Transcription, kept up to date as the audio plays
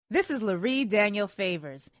This is Larie Daniel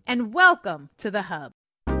Favors, and welcome to The Hub.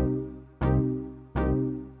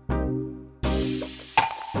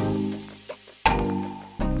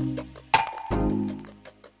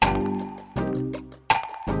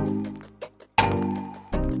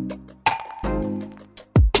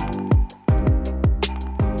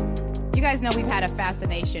 You guys know we've had a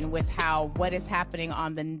fascination with how what is happening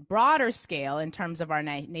on the broader scale in terms of our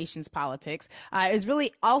nation's politics is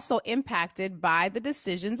really also impacted by the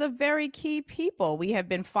decisions of very key people. We have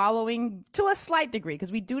been following to a slight degree,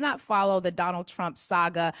 because we do not follow the Donald Trump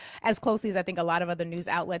saga as closely as I think a lot of other news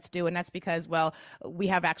outlets do. And that's because, well, we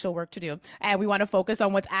have actual work to do and we want to focus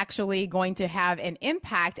on what's actually going to have an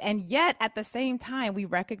impact. And yet at the same time, we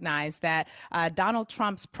recognize that Donald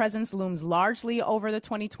Trump's presence looms largely over the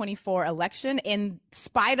 2024 election, in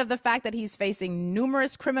spite of the fact that he's facing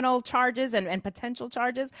numerous criminal charges and potential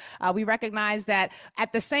charges. We recognize that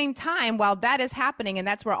at the same time, while that is happening, and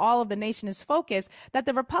that's where all of the nation is focused, that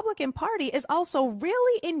the Republican Party is also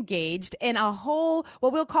really engaged in a whole,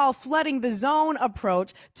 what we'll call flooding the zone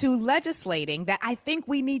approach to legislating that I think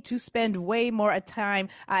we need to spend way more time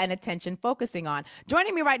and attention focusing on.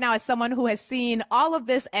 Joining me right now is someone who has seen all of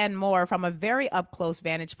this and more from a very up close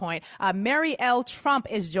vantage point. Mary L. Trump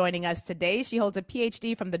is joining us today. She holds a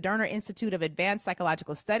PhD from the Derner Institute of Advanced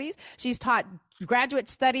Psychological Studies. She's taught graduate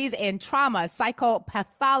studies in trauma,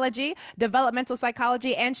 psychopathology, developmental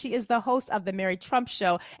psychology, and she is the host of The Mary Trump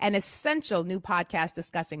Show, an essential new podcast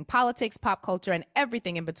discussing politics, pop culture, and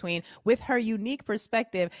everything in between, with her unique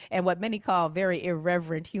perspective and what many call very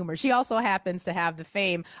irreverent humor. She also happens to have the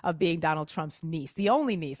fame of being Donald Trump's niece, the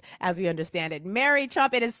only niece, as we understand it. Mary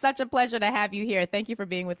Trump, it is such a pleasure to have you here. Thank you for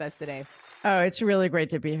being with us today. Oh, it's really great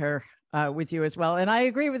to be here with you as well. And I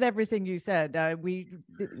agree with everything you said.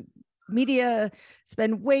 Media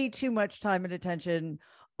spend way too much time and attention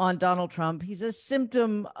on Donald Trump. He's a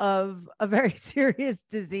symptom of a very serious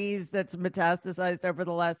disease that's metastasized over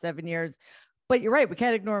the last 7 years. But you're right, we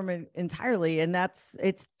can't ignore him entirely. And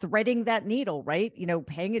it's threading that needle, right? You know,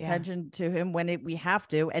 paying attention to him when we have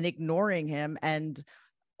to, and ignoring him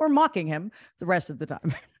or mocking him the rest of the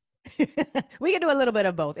time. We can do a little bit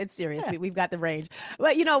of both. It's serious. Yeah. We've got the range.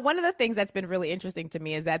 But, you know, one of the things that's been really interesting to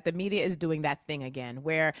me is that the media is doing that thing again,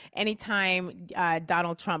 where anytime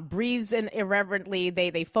Donald Trump breathes in irreverently,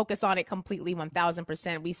 they focus on it completely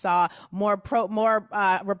 1000%. We saw more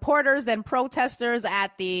reporters than protesters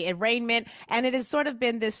at the arraignment. And it has sort of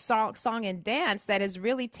been this song and dance that has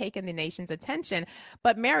really taken the nation's attention.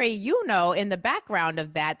 But Mary, you know, in the background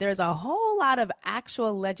of that, there's a whole lot of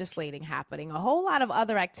actual legislating happening, a whole lot of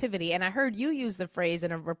other activity. And I heard you use the phrase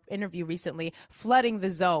in an interview recently, flooding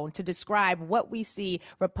the zone, to describe what we see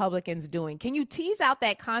Republicans doing. Can you tease out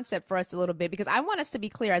that concept for us a little bit? Because I want us to be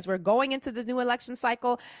clear as we're going into the new election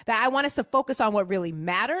cycle, that I want us to focus on what really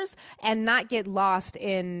matters and not get lost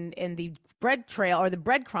in the bread trail or the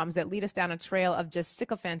breadcrumbs that lead us down a trail of just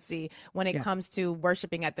sycophancy when it comes to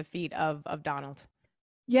worshiping at the feet of Donald.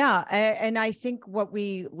 Yeah. And I think what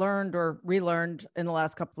we learned or relearned in the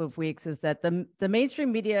last couple of weeks is that the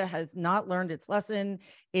mainstream media has not learned its lesson.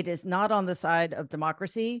 It is not on the side of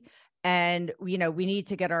democracy. And, you know, we need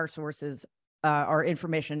to get our sources, our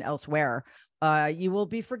information elsewhere. You will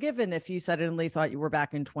be forgiven if you suddenly thought you were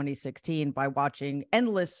back in 2016 by watching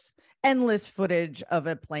endless footage of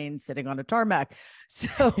a plane sitting on a tarmac.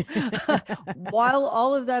 So while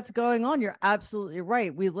all of that's going on, you're absolutely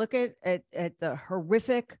right. We look at the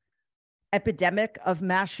horrific epidemic of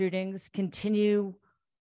mass shootings continue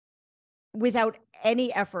without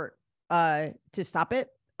any effort to stop it.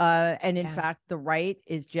 And in fact, the right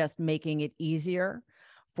is just making it easier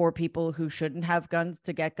for people who shouldn't have guns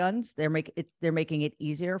to get guns. They're making it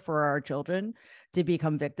easier for our children to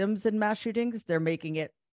become victims in mass shootings. They're making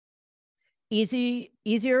it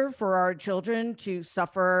easier for our children to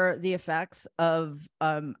suffer the effects of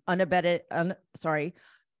climate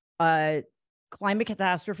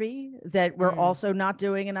catastrophe that we're also not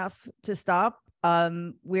doing enough to stop.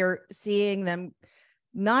 We're seeing them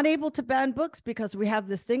not able to ban books because we have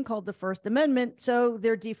this thing called the First Amendment. So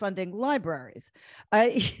they're defunding libraries.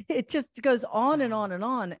 It just goes on and on and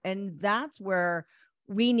on. And that's where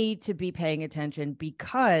we need to be paying attention,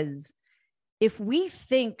 because if we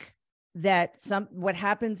think that what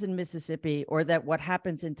happens in Mississippi or that what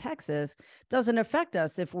happens in Texas doesn't affect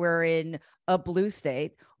us if we're in a blue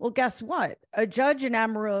state, well, guess what? A judge in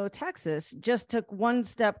Amarillo, Texas just took one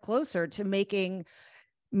step closer to making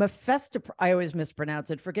I always mispronounce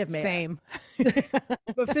it. Forgive me. Same.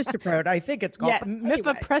 Mephistoprode, I think it's called. Yeah,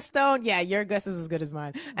 mifepristone. Yeah, your guess is as good as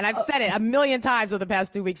mine. And I've said it a million times over the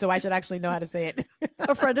past 2 weeks, so I should actually know how to say it.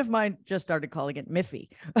 A friend of mine just started calling it Miffy.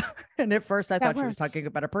 And at first I thought she was talking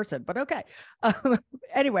about a person, but okay.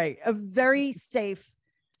 Anyway, a very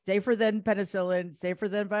safer than penicillin, safer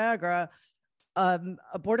than Viagra,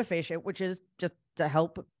 abortifacient, which is just to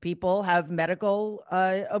help people have medical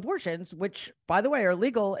abortions, which, by the way, are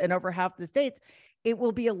legal in over half the states. It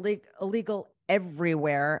will be illegal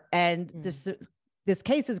everywhere. And this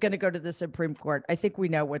case is going to go to the Supreme Court. I think we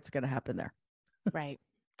know what's going to happen there. Right.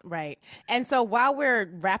 Right. And so while we're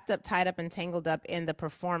wrapped up, tied up, and tangled up in the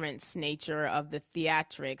performance nature of the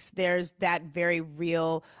theatrics, there's that very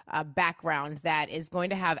real background that is going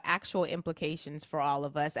to have actual implications for all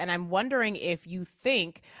of us. And I'm wondering if you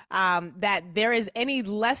think that there is any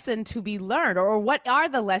lesson to be learned, or what are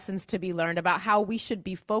the lessons to be learned about how we should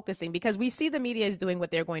be focusing? Because we see the media is doing what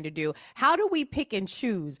they're going to do. How do we pick and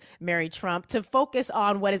choose, Mary Trump, to focus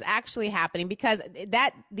on what is actually happening? Because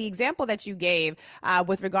the example that you gave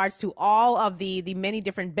with regards to all of the many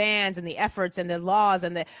different bans and the efforts and the laws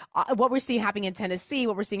and what we're seeing happening in Tennessee,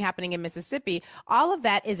 what we're seeing happening in Mississippi, all of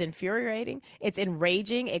that is infuriating. It's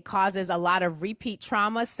enraging. It causes a lot of repeat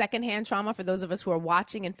trauma, secondhand trauma for those of us who are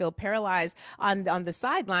watching and feel paralyzed on the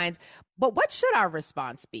sidelines. But what should our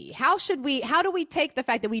response be? How do we take the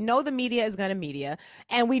fact that we know the media is going to media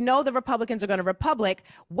and we know the Republicans are going to Republic?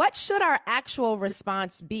 What should our actual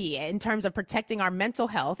response be in terms of protecting our mental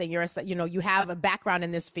health? And you have a background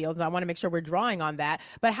in this field, so I want to make sure we're drawing on that.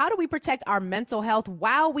 But how do we protect our mental health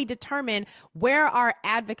while we determine where our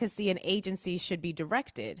advocacy and agency should be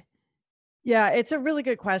directed? Yeah, it's a really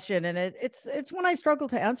good question. And it's one I struggle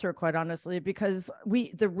to answer, quite honestly, because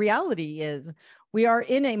the reality is we are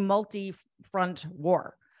in a multi-front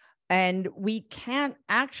war, and we can't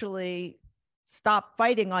actually stop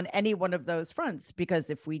fighting on any one of those fronts, because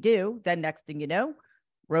if we do, then next thing you know,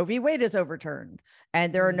 Roe v. Wade is overturned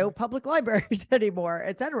and there are no public libraries anymore,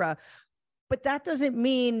 et cetera. But that doesn't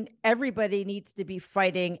mean everybody needs to be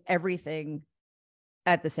fighting everything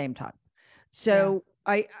at the same time. So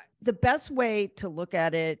the best way to look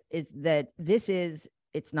at it is that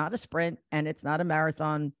it's not a sprint and it's not a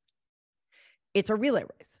marathon. It's a relay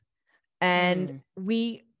race. And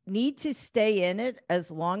we need to stay in it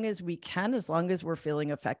as long as we can, as long as we're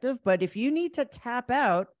feeling effective. But if you need to tap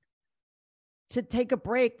out, to take a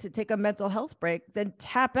break, to take a mental health break, then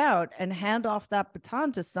tap out and hand off that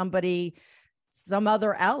baton to somebody, some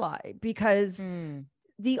other ally, because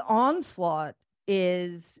the onslaught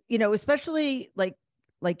is, especially like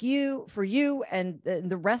you and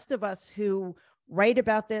the rest of us who write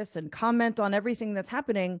about this and comment on everything that's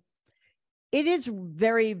happening. It is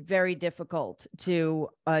very, very difficult to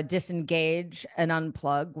disengage and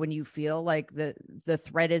unplug when you feel like the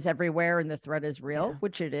threat is everywhere and the threat is real,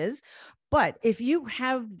 which it is. But if you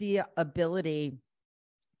have the ability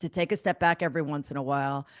to take a step back every once in a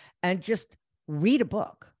while and just read a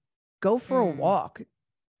book, go for a walk,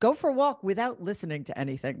 without listening to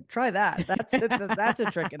anything. Try that. That's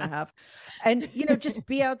a trick and a half. And, just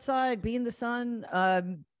be outside, be in the sun,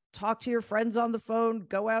 talk to your friends on the phone,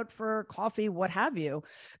 go out for coffee, what have you,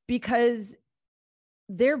 because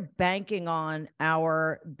they're banking on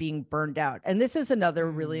our being burned out. And this is another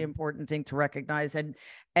really important thing to recognize. And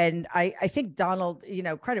I think Donald,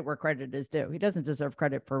 credit where credit is due. He doesn't deserve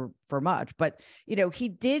credit for much, but, he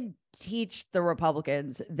did teach the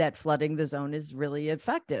Republicans that flooding the zone is really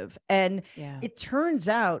effective. And it turns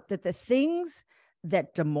out that the things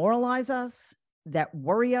that demoralize us, that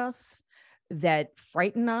worry us, that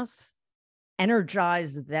frighten us,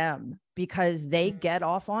 energize them, because they get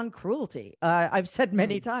off on cruelty. I've said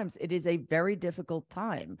many times, it is a very difficult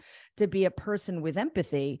time to be a person with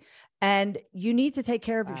empathy, and you need to take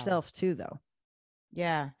care of yourself too, though.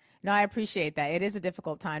 Yeah. No, I appreciate that. It is a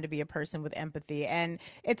difficult time to be a person with empathy. And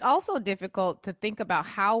it's also difficult to think about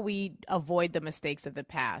how we avoid the mistakes of the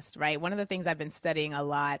past, right? One of the things I've been studying a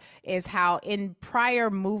lot is how in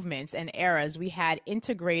prior movements and eras, we had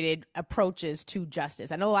integrated approaches to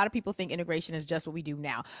justice. I know a lot of people think integration is just what we do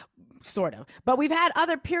now, sort of. But we've had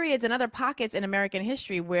other periods and other pockets in American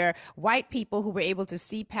history where white people who were able to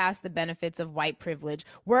see past the benefits of white privilege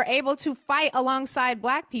were able to fight alongside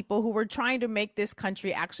Black people who were trying to make this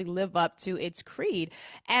country actually live up to its creed.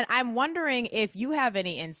 And I'm wondering if you have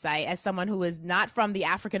any insight, as someone who is not from the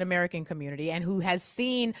African American community and who has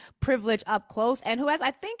seen privilege up close and who has,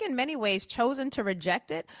 I think, in many ways chosen to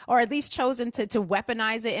reject it, or at least chosen to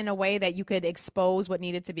weaponize it in a way that you could expose what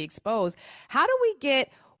needed to be exposed. How do we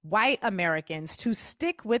get white Americans to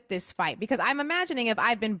stick with this fight? Because I'm imagining if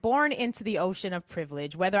I've been born into the ocean of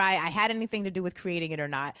privilege, whether I had anything to do with creating it or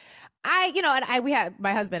not, we had,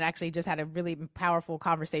 my husband actually just had a really powerful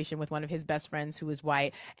conversation with one of his best friends who is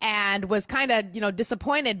white and was kind of,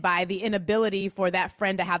 disappointed by the inability for that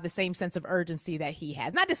friend to have the same sense of urgency that he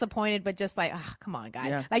has. Not disappointed, but just like, oh, come on, guys.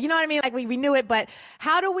 Yeah. Like, you know what I mean? Like we knew it, but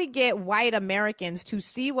how do we get white Americans to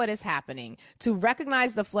see what is happening, to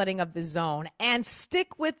recognize the flooding of the zone and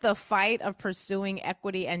stick with the fight of pursuing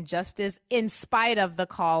equity and justice in spite of the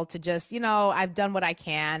call to just, I've done what I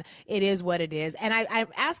can. It is what it is. And I'm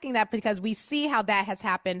asking that because we see how that has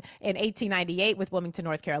happened in 1898 with Wilmington,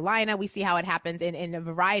 North Carolina. We see how it happens in a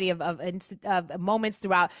variety of moments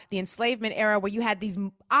throughout the enslavement era, where you had these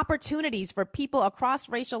opportunities for people across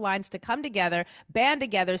racial lines to come together, band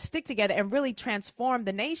together, stick together, and really transform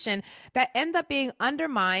the nation, that end up being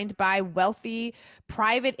undermined by wealthy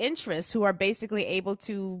private interests who are basically able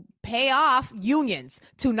to pay off unions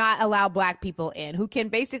to not allow Black people in, who can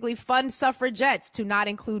basically fund suffragettes to not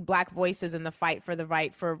include Black voices in the fight for the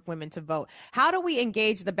right for women to vote. How do we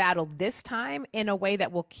engage the battle this time in a way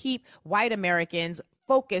that will keep white Americans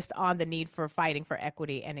focused on the need for fighting for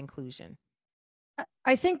equity and inclusion?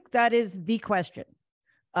 I think that is the question.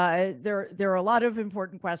 There are a lot of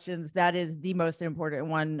important questions. That is the most important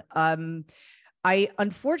one. I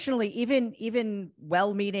unfortunately, even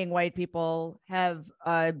well-meaning white people have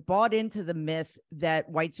bought into the myth that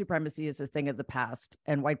white supremacy is a thing of the past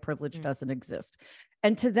and white privilege doesn't exist.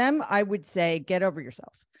 And to them, I would say, get over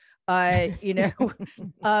yourself.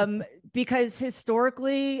 Because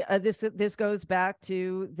historically, this goes back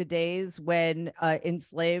to the days when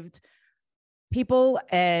enslaved people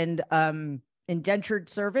and indentured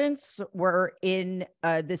servants were in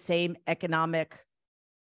the same economic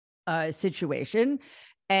situation.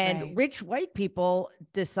 And right. Rich white people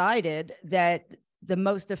decided that the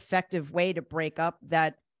most effective way to break up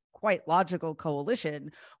that quite logical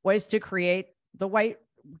coalition was to create white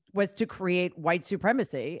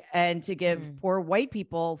supremacy and to give poor white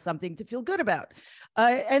people something to feel good about.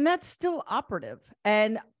 And that's still operative.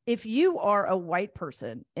 And if you are a white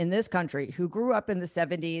person in this country who grew up in the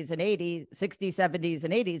 70s and 80s, 60s, 70s,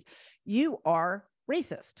 and 80s, you are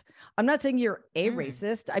racist. I'm not saying you're a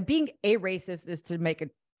racist. Being a racist is to make a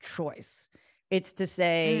choice. It's to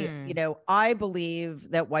say, I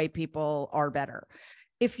believe that white people are better.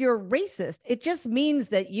 If you're racist, it just means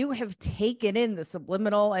that you have taken in the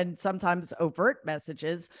subliminal and sometimes overt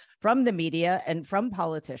messages from the media and from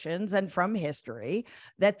politicians and from history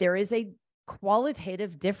that there is a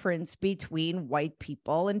qualitative difference between white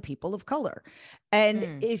people and people of color.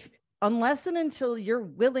 And unless and until you're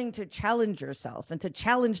willing to challenge yourself and to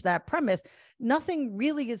challenge that premise, nothing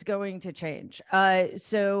really is going to change.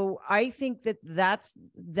 So I think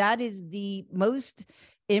that is the most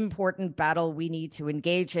important battle we need to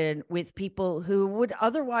engage in with people who would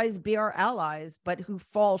otherwise be our allies, but who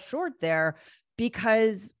fall short there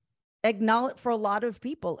because for a lot of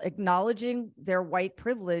people, acknowledging their white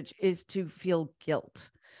privilege is to feel guilt.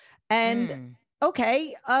 And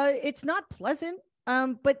it's not pleasant,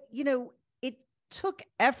 but it took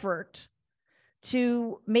effort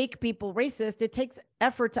to make people racist. It takes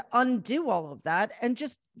effort to undo all of that. And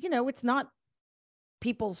just, it's not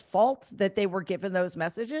people's fault that they were given those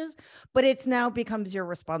messages, but it's now becomes your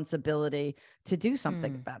responsibility to do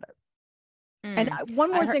something about it. And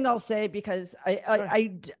one more thing I'll say, because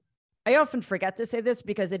I often forget to say this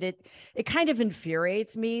because it kind of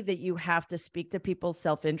infuriates me that you have to speak to people's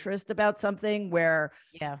self-interest about something where,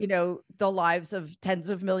 the lives of tens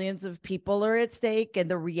of millions of people are at stake, and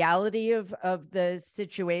the reality of the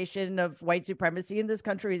situation of white supremacy in this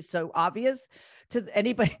country is so obvious to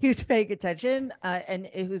anybody who's paying attention and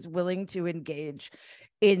who's willing to engage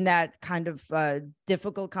in that kind of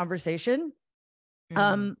difficult conversation.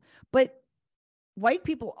 But white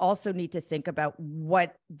people also need to think about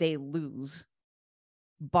what they lose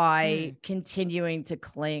by continuing to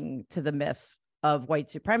cling to the myth of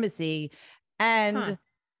white supremacy and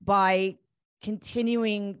by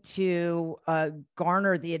continuing to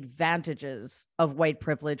garner the advantages of white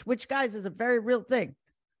privilege, which, guys, is a very real thing.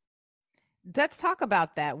 Let's talk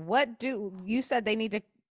about that. You said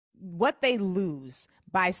what they lose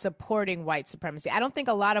by supporting white supremacy. I don't think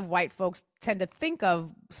a lot of white folks tend to think of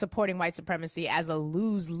supporting white supremacy as a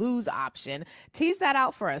lose-lose option. Tease that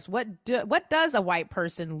out for us. What does a white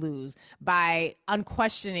person lose by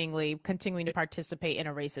unquestioningly continuing to participate in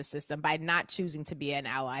a racist system, by not choosing to be an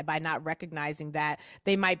ally, by not recognizing that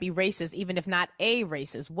they might be racist, even if not a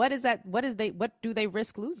racist? What do they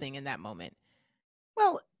risk losing in that moment?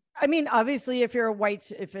 Well, I mean, obviously, if you're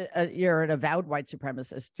an avowed white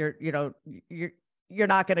supremacist, you're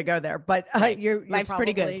not going to go there, but right. you're Life's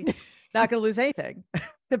pretty good. not going to lose anything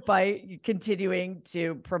by continuing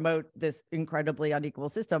to promote this incredibly unequal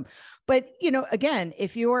system. But, again,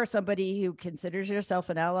 if you are somebody who considers yourself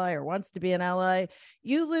an ally or wants to be an ally,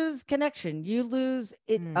 you lose connection. You lose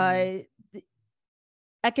it.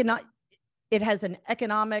 It has a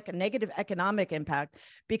negative economic impact,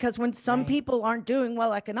 because when some people aren't doing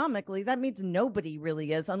well economically, that means nobody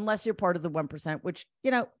really is, unless you're part of the 1%, which,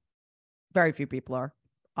 very few people are,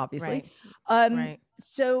 obviously.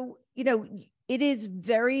 So, it is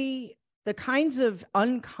the kinds of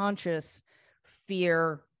unconscious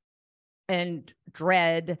fear and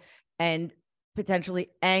dread and potentially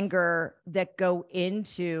anger that go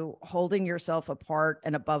into holding yourself apart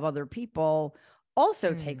and above other people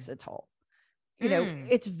also takes a toll.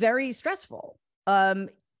 It's very stressful,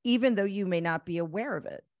 even though you may not be aware of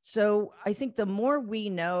it. So I think the more we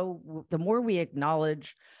know, the more we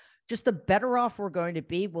acknowledge, just the better off we're going to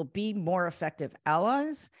be. We'll be more effective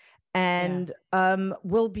allies, and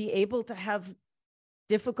we'll be able to have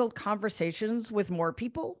difficult conversations with more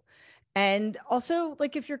people. And also,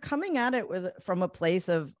 like, if you're coming at it from a place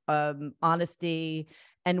of honesty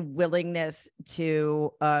and willingness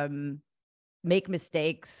to make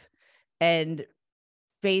mistakes and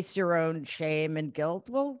face your own shame and guilt,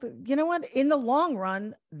 well, you know what? In the long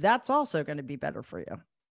run, that's also going to be better for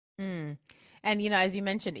you. And, as you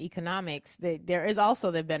mentioned, economics, there is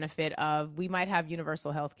also the benefit of, we might have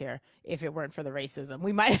universal health care if it weren't for the racism.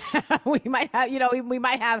 We might have, we might have we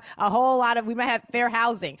might have fair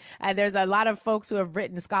housing. And there's a lot of folks who have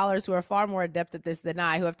written, scholars who are far more adept at this than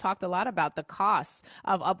I, who have talked a lot about the costs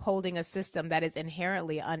of upholding a system that is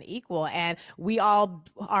inherently unequal. And we all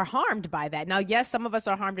are harmed by that. Now, yes, some of us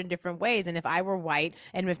are harmed in different ways. And if I were white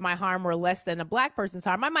and if my harm were less than a Black person's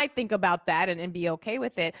harm, I might think about that and be okay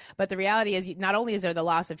with it. But the reality is, not only is there the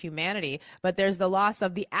loss of humanity, but there's the loss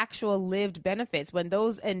of the actual lived benefits. When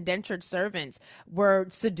those indentured servants were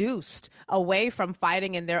seduced away from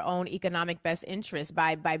fighting in their own economic best interest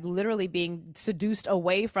by literally being seduced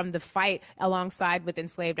away from the fight alongside with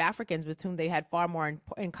enslaved Africans with whom they had far more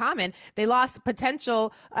in common, they lost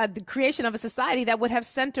potential, the creation of a society that would have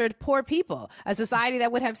centered poor people, a society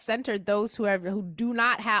that would have centered those who are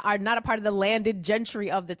not a part of the landed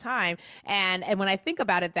gentry of the time. And when I think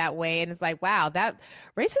about it that way, and it's like, wow, that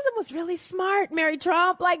racism was really smart, Mary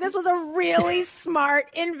Trump. Like, this was a really smart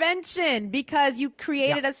invention, because you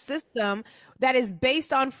created a system that is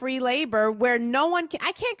based on free labor, where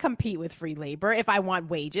I can't compete with free labor if I want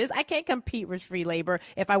wages. I can't compete with free labor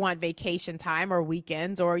if I want vacation time or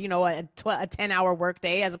weekends or, a 10-hour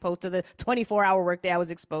workday as opposed to the 24-hour workday I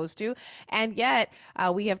was exposed to. And yet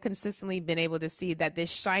we have consistently been able to see that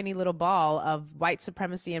this shiny little ball of white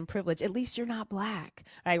supremacy and privilege, at least you're not Black,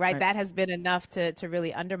 right? That has been enough to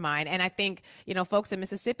really undermine. And I think, folks in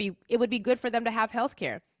Mississippi, it would be good for them to have health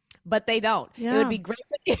care, but they don't. It would be great.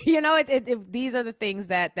 These are the things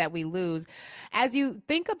that we lose. As you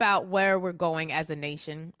think about where we're going as a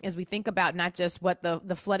nation, as we think about not just what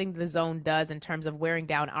the flooding the zone does in terms of wearing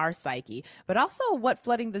down our psyche, but also what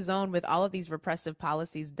flooding the zone with all of these repressive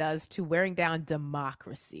policies does to wearing down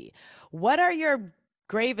democracy. What are your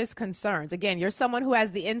gravest concerns? Again, you're someone who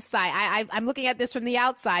has the insight. I'm looking at this from the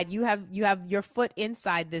outside. You have your foot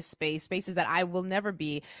inside this spaces that I will never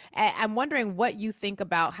be. I'm wondering what you think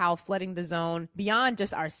about how flooding the zone, beyond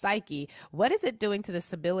just our psyche, what is it doing to the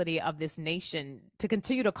stability of this nation to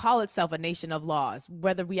continue to call itself a nation of laws,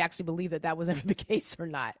 whether we actually believe that was ever the case or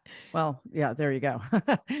not? Well, yeah, there you go.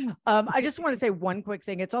 I just want to say one quick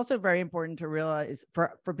thing. It's also very important to realize,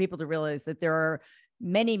 for people to realize, that there are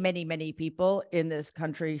many, many, many people in this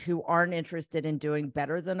country who aren't interested in doing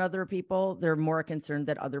better than other people. They're more concerned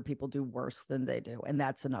that other people do worse than they do. And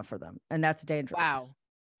that's enough for them. And that's dangerous. Wow.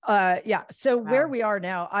 So where we are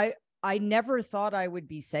now, I never thought I would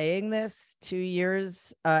be saying this 2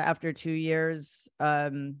 years after 2 years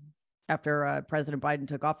after President Biden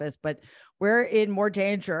took office, but we're in more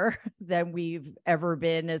danger than we've ever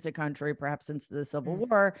been as a country, perhaps since the Civil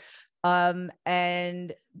War.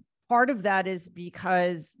 And part of that is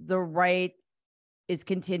because the right is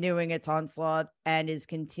continuing its onslaught and is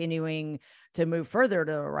continuing to move further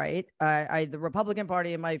to the right. The Republican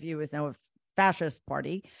Party, in my view, is now a fascist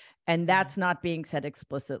party. And that's not being said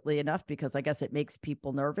explicitly enough, because I guess it makes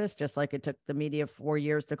people nervous, just like it took the media 4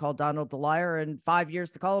 years to call Donald a liar and 5 years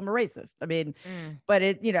to call him a racist. I mean, but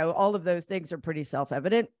all of those things are pretty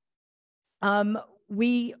self-evident.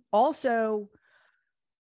 We also,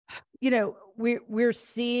 we're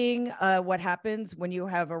seeing what happens when you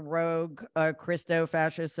have a rogue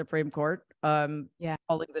Christo-fascist Supreme Court calling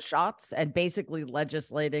the shots and basically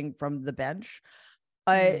legislating from the bench.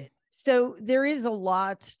 So there is a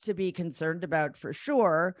lot to be concerned about for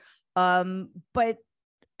sure. But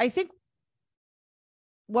I think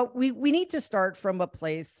what we need to start from a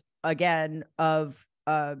place again of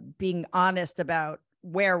being honest about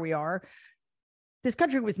where we are. This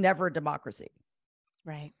country was never a democracy.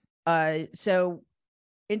 Right. So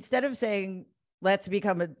instead of saying, let's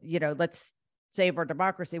save our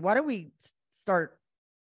democracy, why don't we start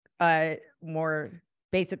more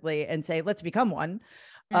basically and say, let's become one,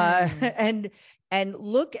 and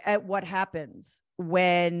look at what happens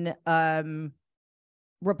when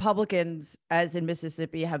Republicans, as in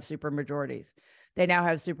Mississippi, have supermajorities. They now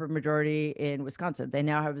have supermajority in Wisconsin. They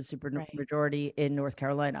now have a supermajority in North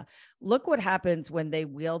Carolina. Look what happens when they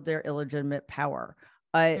wield their illegitimate power.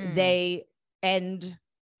 They end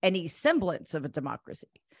any semblance of a democracy.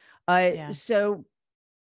 So,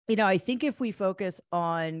 I think if we focus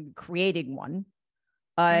on creating one,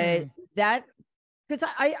 that, because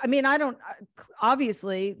I don't,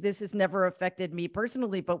 obviously this has never affected me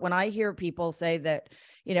personally, but when I hear people say that,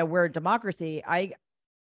 we're a democracy,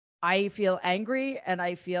 I feel angry, and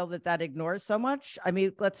I feel that ignores so much. I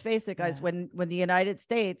mean, let's face it, guys, when the United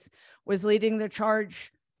States was leading the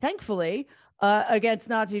charge, thankfully, against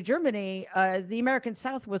Nazi Germany, the American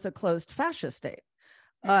South was a closed fascist state.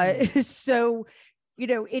 So,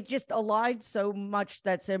 it just aligns so much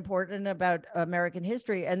that's important about American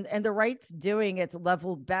history, and the right's doing its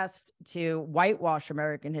level best to whitewash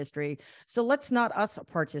American history. So let's not us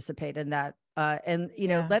participate in that.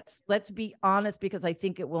 Let's be honest, because I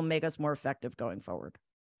think it will make us more effective going forward.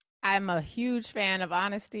 I'm a huge fan of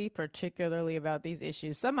honesty, particularly about these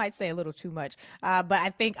issues. Some might say a little too much, but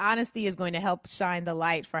I think honesty is going to help shine the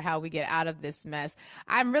light for how we get out of this mess.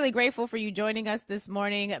 I'm really grateful for you joining us this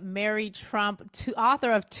morning, Mary Trump,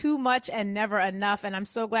 author of Too Much and Never Enough. And I'm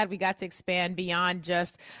so glad we got to expand beyond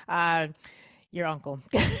just your uncle.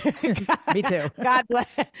 Me too. God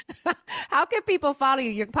bless. How can people follow you?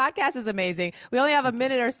 Your podcast is amazing. We only have a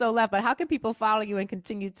minute or so left, but how can people follow you and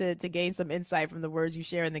continue to gain some insight from the words you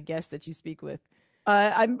share and the guests that you speak with?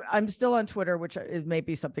 I'm still on Twitter, which is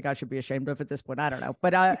maybe something I should be ashamed of at this point. I don't know,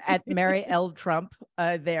 but at Mary L. Trump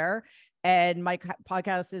there. And my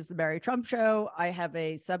podcast is The Mary Trump Show. I have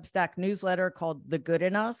a Substack newsletter called The Good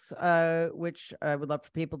in Us, which I would love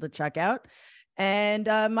for people to check out. And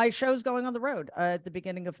my show's going on the road at the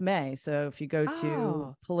beginning of May. So if you go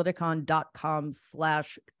to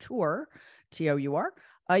politicon.com/tour, TOUR,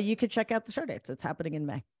 you can check out the show dates. It's happening in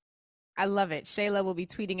May. I love it. Shayla will be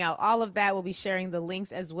tweeting out all of that. We'll be sharing the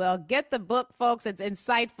links as well. Get the book, folks. It's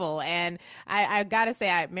insightful. And I got to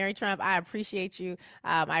say, Mary Trump, I appreciate you.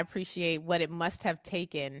 I appreciate what it must have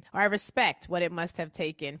taken, or I respect what it must have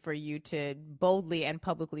taken for you to boldly and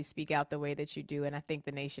publicly speak out the way that you do. And I think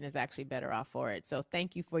the nation is actually better off for it. So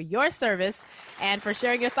thank you for your service and for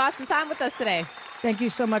sharing your thoughts and time with us today. Thank you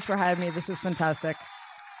so much for having me. This was fantastic.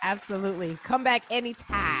 Absolutely. Come back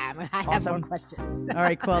anytime. I have more questions. All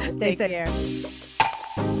right, cool. Stay safe. Care.